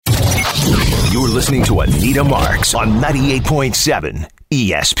You're listening to Anita Marks on 98.7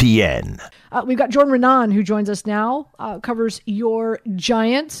 ESPN. We've got Jordan Raanan, who joins us now, covers your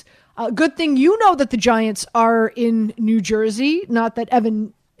Giants. Good thing you know that the Giants are in New Jersey, not that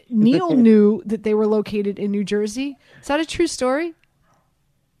Evan Neal knew that they were located in New Jersey. Is that a true story?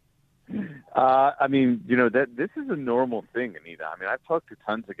 I mean, you know, that this is a normal thing, Anita. I mean, I've talked to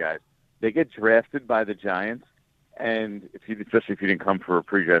tons of guys. They get drafted by the Giants, and especially if you didn't come for a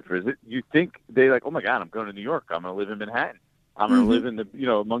pre-draft visit, you think they're like, oh my God, I'm going to New York. I'm going to live in Manhattan. I'm going to live in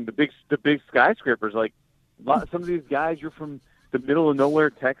among the big skyscrapers. Like some of these guys, you're from the middle of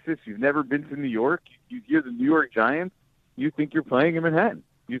nowhere, Texas. You've never been to New York. You hear the New York Giants. You think you're playing in Manhattan.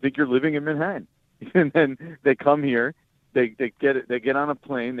 You think you're living in Manhattan, and then they come here. They get on a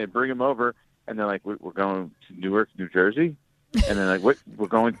plane. They bring them over, and they're like, we're going to Newark, New Jersey. And then like, what?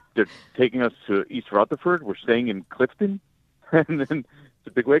 They're taking us to East Rutherford. We're staying in Clifton, and then it's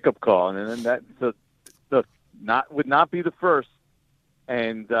a big wake up call. And then that would not be the first,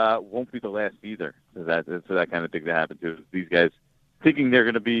 and won't be the last either. So that kind of thing that happened to these guys, thinking they're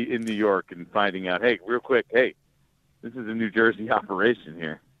going to be in New York and finding out, hey, real quick, hey, this is a New Jersey operation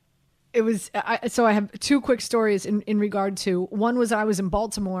here. It was so I have two quick stories in regard to. One was I was in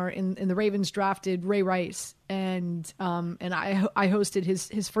Baltimore and the Ravens drafted Ray Rice, and I hosted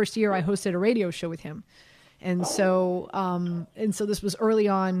his first year. I hosted a radio show with him, and so this was early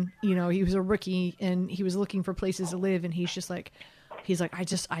on. You know, he was a rookie and he was looking for places to live, and he's like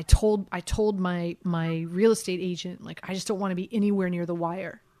I told my real estate agent, like, I just don't want to be anywhere near the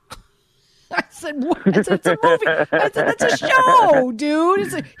wire. I said, what? I said, it's a movie. I said, that's a show,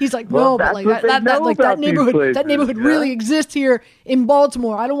 dude. He's like, no, but like that neighborhood really exists here in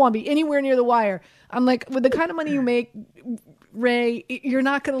Baltimore. I don't want to be anywhere near the wire. I'm like, with the kind of money you make, Ray, you're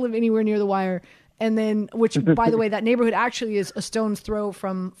not going to live anywhere near the wire. And then, which, by the way, that neighborhood actually is a stone's throw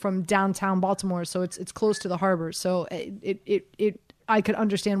from downtown Baltimore, so it's close to the harbor. So I could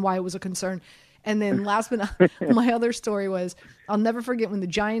understand why it was a concern. And then last but not, my other story was, I'll never forget when the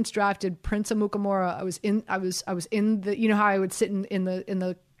Giants drafted Prince Amukamara. I was in the, you know how I would sit in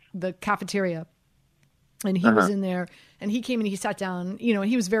the cafeteria, and he was in there, and he came and he sat down. You know,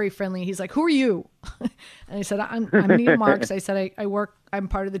 he was very friendly. He's like, "Who are you?" And I said, "I'm Anita Marks." I said, I'm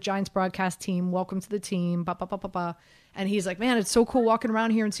part of the Giants broadcast team. Welcome to the team. Ba ba ba ba ba. And he's like, "Man, it's so cool walking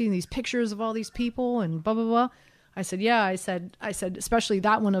around here and seeing these pictures of all these people and blah blah blah." I said, yeah, I said, especially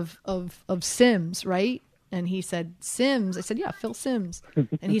that one of Sims, right? And he said, Sims. I said, yeah, Phil Sims.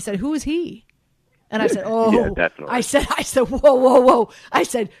 And he said, who is he? And I said, oh, yeah, definitely. I said, whoa. I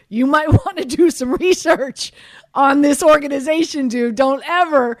said, you might want to do some research on this organization, dude. Don't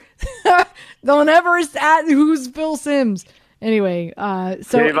ever add who's Phil Sims. Anyway,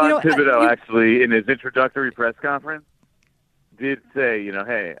 so Davon Thibodeau actually in his introductory press conference did say,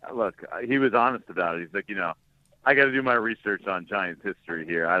 hey, look, he was honest about it. He's like, I got to do my research on Giants history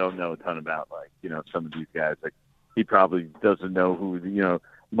here. I don't know a ton about, some of these guys. Like, he probably doesn't know who,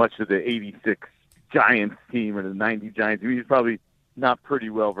 much of the 86 Giants team or the 90 Giants. He's probably not pretty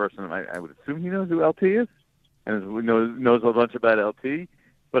well versed in them. I would assume he knows who LT is and knows a bunch about LT.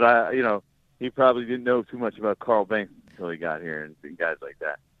 But, he probably didn't know too much about Carl Banks until he got here and guys like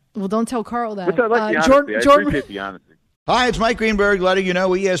that. Well, don't tell Carl that. Which I like the honesty. I appreciate the honesty. Hi, it's Mike Greenberg letting you know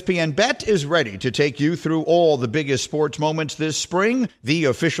ESPN Bet is ready to take you through all the biggest sports moments this spring. The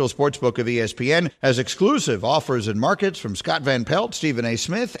official sportsbook of ESPN has exclusive offers and markets from Scott Van Pelt, Stephen A.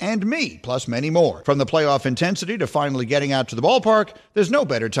 Smith, and me, plus many more. From the playoff intensity to finally getting out to the ballpark, there's no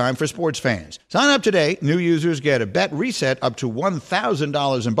better time for sports fans. Sign up today. New users get a bet reset up to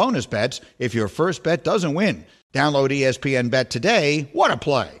 $1,000 in bonus bets if your first bet doesn't win. Download ESPN Bet today. What a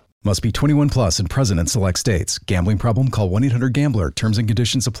play. Must be 21 plus and present in select states. Gambling problem? Call 1-800-GAMBLER. Terms and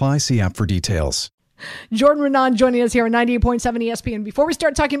conditions apply. See app for details. Jordan Raanan joining us here on 98.7 ESPN. Before we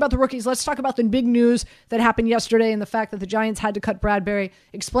start talking about the rookies, let's talk about the big news that happened yesterday and the fact that the Giants had to cut Bradbury.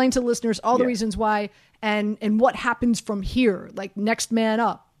 Explain to listeners all the reasons why and what happens from here, like next man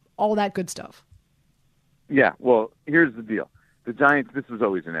up, all that good stuff. Yeah, well, here's the deal. The Giants, this was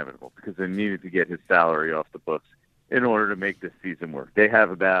always inevitable because they needed to get his salary off the books in order to make this season work. They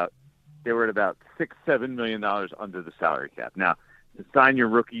were at about $6-7 million under the salary cap. Now, to sign your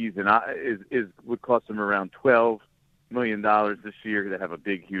rookies would cost them around $12 million this year. They have a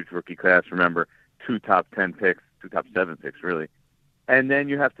big, huge rookie class. Remember, 2 top 10 picks, 2 top 7 picks, really. And then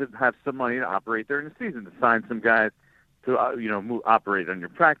you have to have some money to operate during the season, to sign some guys to operate on your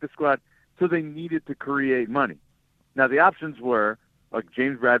practice squad. So they needed to create money. Now, the options were, like,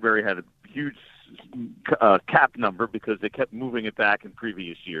 James Bradbury had a huge cap number because they kept moving it back in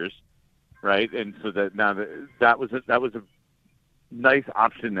previous years, right? And so that now that was a nice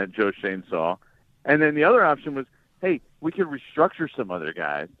option that Joe Shane saw, And then the other option was, hey, we could restructure some other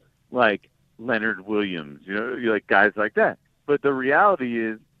guys like Leonard Williams, like guys like that. But the reality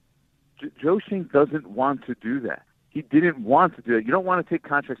is Joe Schoen doesn't want to do that. He didn't want to do that. You don't want to take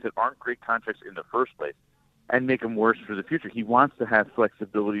contracts that aren't great contracts in the first place and make them worse for the future. He wants to have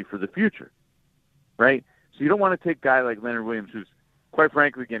flexibility for the future, right? So you don't want to take a guy like Leonard Williams, who's quite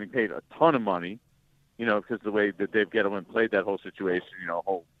frankly getting paid a ton of money, because the way that Dave Gettleman played that whole situation,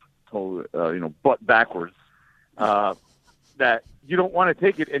 whole butt backwards, that you don't want to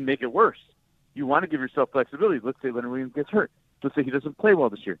take it and make it worse. You want to give yourself flexibility. Let's say Leonard Williams gets hurt. Let's say he doesn't play well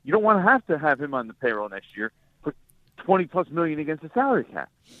this year. You don't want to have him on the payroll next year for $20+ million against the salary cap.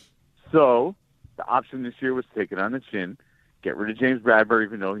 So the option this year was take it on the chin, get rid of James Bradbury,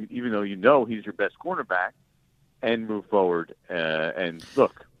 even though he's your best cornerback, and move forward. And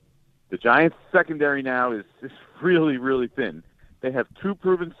look, the Giants' secondary now is really, really thin. They have 2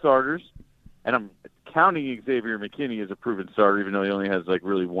 proven starters, and I'm counting Xavier McKinney as a proven starter, even though he only has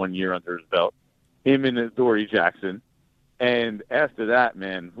really 1 year under his belt. Him and Dory Jackson. And after that,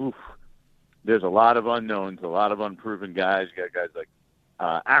 man, there's a lot of unknowns, a lot of unproven guys. You got guys like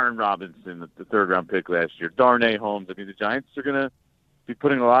Aaron Robinson, the 3rd-round pick last year, Darnay Holmes. I mean, the Giants are going to be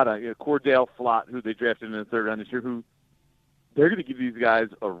putting a lot on Cordell Flott, who they drafted in the 3rd round this year, who they're going to give these guys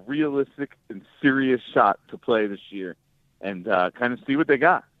a realistic and serious shot to play this year and kind of see what they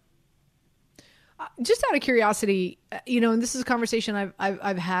got. Just out of curiosity, and this is a conversation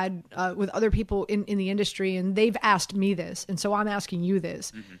I've had with other people in the industry, and they've asked me this, and so I'm asking you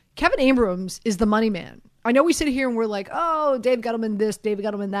this. Mm-hmm. Kevin Abrams is the money man. I know we sit here and we're like, oh, Dave Gettleman this, Dave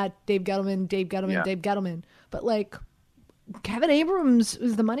Gettleman that, Dave Gettleman, Dave Gettleman. But Kevin Abrams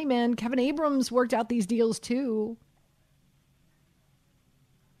is the money man. Kevin Abrams worked out these deals too.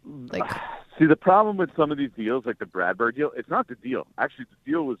 See, the problem with some of these deals, like the Bradbury deal, it's not the deal. Actually,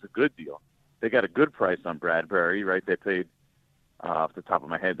 the deal was a good deal. They got a good price on Bradbury, right? They paid, off the top of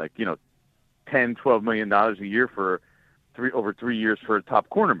my head, $10-12 million a year for over 3 years for a top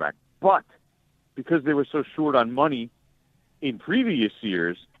cornerback. But because they were so short on money in previous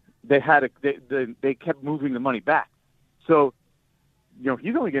years, they kept moving the money back. So,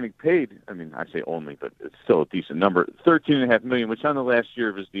 he's only getting paid. I mean, I say only, but it's still a decent number. $13.5 million, which on the last year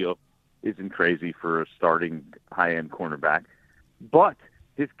of his deal isn't crazy for a starting high-end cornerback. But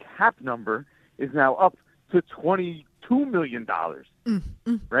his cap number is now up to $22 million,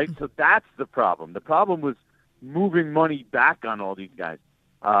 right? So that's the problem. The problem was moving money back on all these guys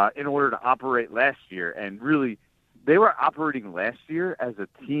in order to operate last year. And really, they were operating last year as a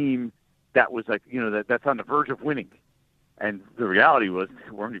team that was that's on the verge of winning. And the reality was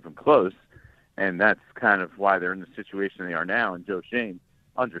they weren't even close. And that's kind of why they're in the situation they are now. And Joe Schoen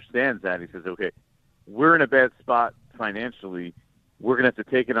understands that. He says, okay, we're in a bad spot financially. We're going to have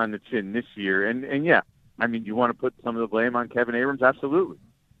to take it on the chin this year. And yeah, I mean, you want to put some of the blame on Kevin Abrams? Absolutely.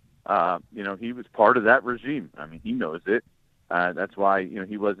 He was part of that regime. I mean, he knows it. That's why,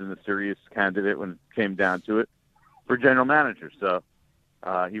 he wasn't a serious candidate when it came down to it for general manager. So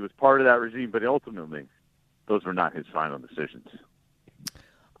he was part of that regime, but ultimately those were not his final decisions.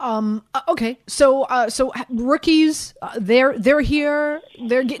 Okay. So rookies, they're here.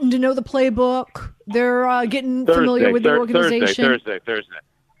 They're getting to know the playbook. They're getting familiar with the organization. Thursday.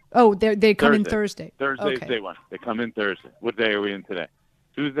 Oh, they come in Thursday. Thursday's day one. They come in Thursday. What day are we in today?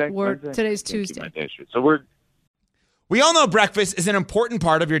 Tuesday? Wednesday? Today's Tuesday. So we all know breakfast is an important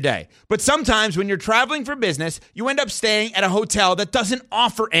part of your day, but sometimes when you're traveling for business, you end up staying at a hotel that doesn't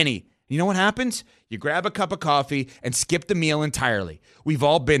offer any. You know what happens? You grab a cup of coffee and skip the meal entirely. We've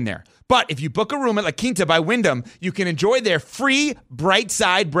all been there. But if you book a room at La Quinta by Wyndham, you can enjoy their free Bright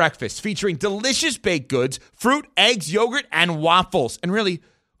Side breakfast featuring delicious baked goods, fruit, eggs, yogurt, and waffles. And really,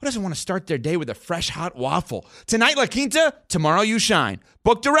 who doesn't want to start their day with a fresh hot waffle? Tonight, La Quinta, tomorrow you shine.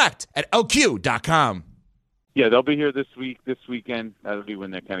 Book direct at lq.com. Yeah, they'll be here this weekend. That'll be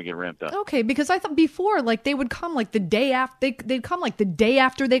when they kind of get ramped up. Okay, because I thought before, they would come the day after. They'd come the day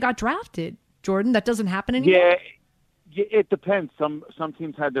after they got drafted. Jordan, that doesn't happen anymore. Yeah, it depends. Some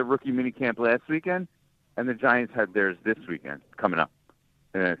teams had their rookie minicamp last weekend, and the Giants had theirs this weekend coming up.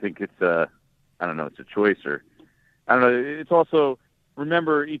 And I think it's it's a choice or I don't know. It's also,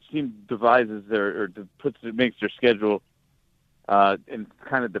 remember, each team devises makes their schedule. And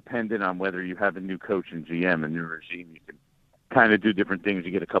kind of dependent on whether you have a new coach and GM, a new regime. You can kind of do different things.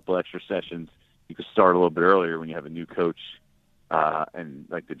 You get a couple extra sessions. You can start a little bit earlier when you have a new coach, and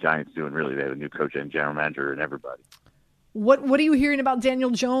like the Giants do, and really they have a new coach and general manager and everybody. What are you hearing about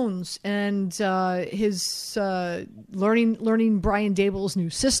Daniel Jones and his learning Brian Daboll's new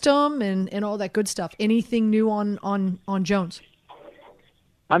system and all that good stuff? Anything new on Jones?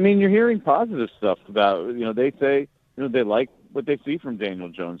 I mean, you're hearing positive stuff about, they say, they like what they see from Daniel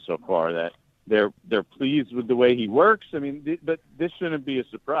Jones so far, that they're pleased with the way he works. I mean, but this shouldn't be a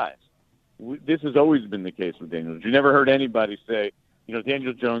surprise. This has always been the case with Daniel Jones. You never heard anybody say,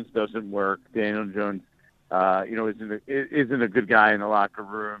 Daniel Jones doesn't work. Daniel Jones, isn't a good guy in the locker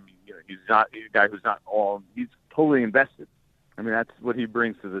room. He's not a guy who's not all. He's totally invested. I mean, that's what he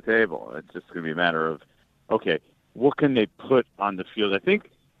brings to the table. It's just going to be a matter of, okay, what can they put on the field? I think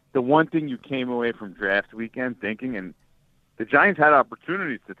the one thing you came away from draft weekend thinking, and the Giants had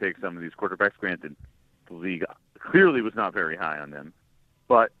opportunities to take some of these quarterbacks. Granted, the league clearly was not very high on them,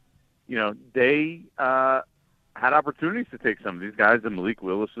 but they had opportunities to take some of these guys, the Malik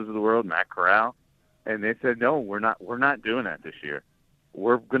Willis's of the world, Matt Corral, and they said, no, we're not doing that this year.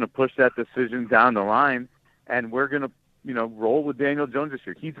 We're going to push that decision down the line, and we're going to roll with Daniel Jones this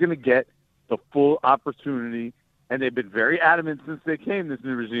year. He's going to get the full opportunity, and they've been very adamant since they came, this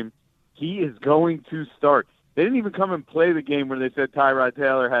new regime. He is going to start. They didn't even come and play the game where they said Tyrod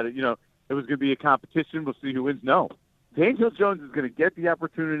Taylor had it, it was going to be a competition. We'll see who wins. No. Daniel Jones is going to get the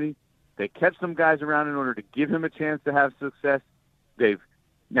opportunity. They kept some guys around in order to give him a chance to have success. They've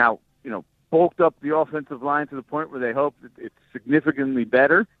now, bulked up the offensive line to the point where they hope that it's significantly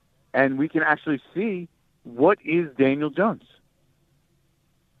better, and we can actually see what is Daniel Jones.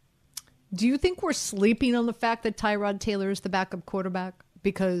 Do you think we're sleeping on the fact that Tyrod Taylor is the backup quarterback?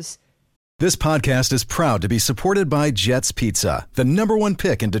 Because this podcast is proud to be supported by Jets Pizza, the #1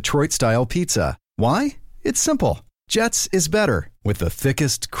 pick in Detroit-style pizza. Why? It's simple. Jets is better. With the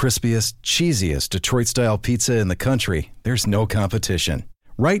thickest, crispiest, cheesiest Detroit-style pizza in the country, there's no competition.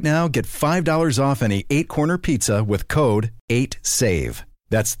 Right now, get $5 off any 8-corner pizza with code 8SAVE.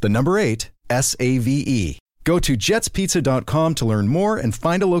 That's the number 8, SAVE. Go to jetspizza.com to learn more and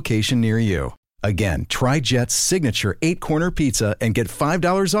find a location near you. Again, try Jet's signature 8-corner pizza and get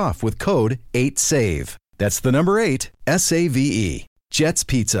 $5 off with code 8SAVE. That's the number 8, SAVE. Jet's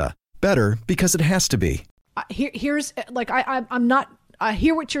Pizza. Better because it has to be. Here's like I'm not. I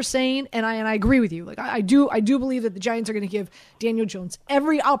hear what you're saying, and I agree with you. Like I do believe that the Giants are going to give Daniel Jones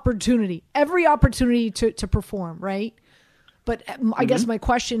every opportunity to perform, right? But I guess my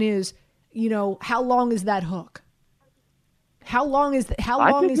question is, how long is that hook? How long is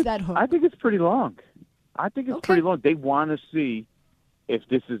that hook? I think it's pretty long. Pretty long. They want to see if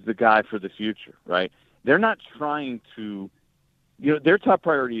this is the guy for the future, right? They're not trying to, their top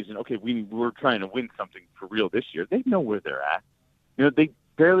priority isn't, okay, we're trying to win something for real this year. They know where they're at. They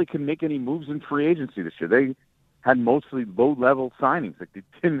barely can make any moves in free agency this year. They had mostly low-level signings. Like, they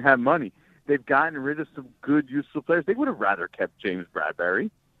didn't have money. They've gotten rid of some good, useful players. They would have rather kept James Bradbury.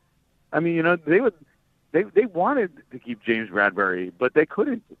 I mean, they wanted to keep James Bradbury, but they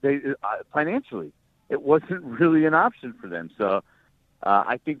couldn't. Financially, it wasn't really an option for them. So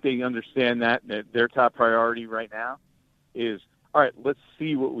I think they understand that their top priority right now is, all right, let's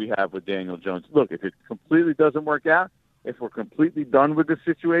see what we have with Daniel Jones. Look, if it completely doesn't work out, if we're completely done with the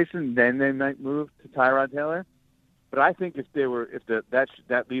situation, then they might move to Tyrod Taylor. But I think if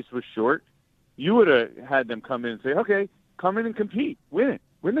that lease was short, you would have had them come in and say, okay, come in and compete, win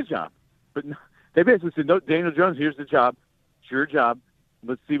the job. But no, they basically said, no, Daniel Jones, here's the job. It's your job.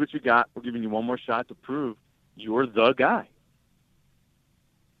 Let's see what you got. We're giving you one more shot to prove you're the guy.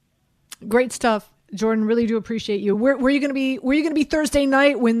 Great stuff, Jordan. Really do appreciate you. Where are you going to be? Where are you going to be Thursday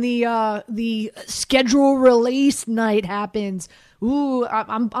night when the schedule release night happens? Ooh,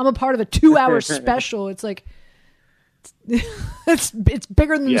 I'm a part of a 2-hour special. It's like it's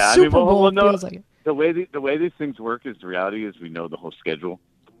bigger than the Super Bowl. It feels like it. The way these things work is the reality is we know the whole schedule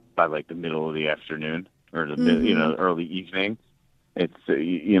by like the middle of the afternoon or the early evening. It's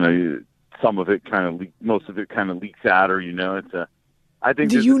some of it most of it kind of leaks out, or it's a. I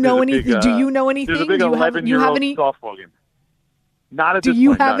think. Do you know anything? Do you know anything? There's a big 11-year-old softball game. Not at this point. Do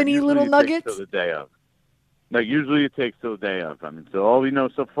you have any little nuggets? Till the day of. No, usually it takes till the day of. I mean, so all we know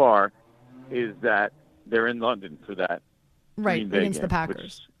so far is that they're in London for that. Right, against game, the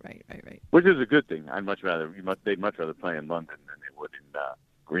Packers. Right. Which is a good thing. They'd much rather play in London than they would in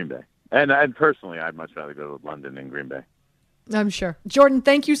Green Bay. And personally, I'd much rather go to London than Green Bay. I'm sure. Jordan,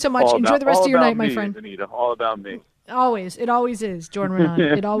 thank you so much. Enjoy the rest of your night, my friend. Anita, all about me. Always. It always is, Jordan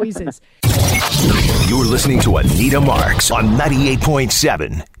Raanan. It always is. You're listening to Anita Marks on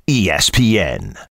 98.7 ESPN.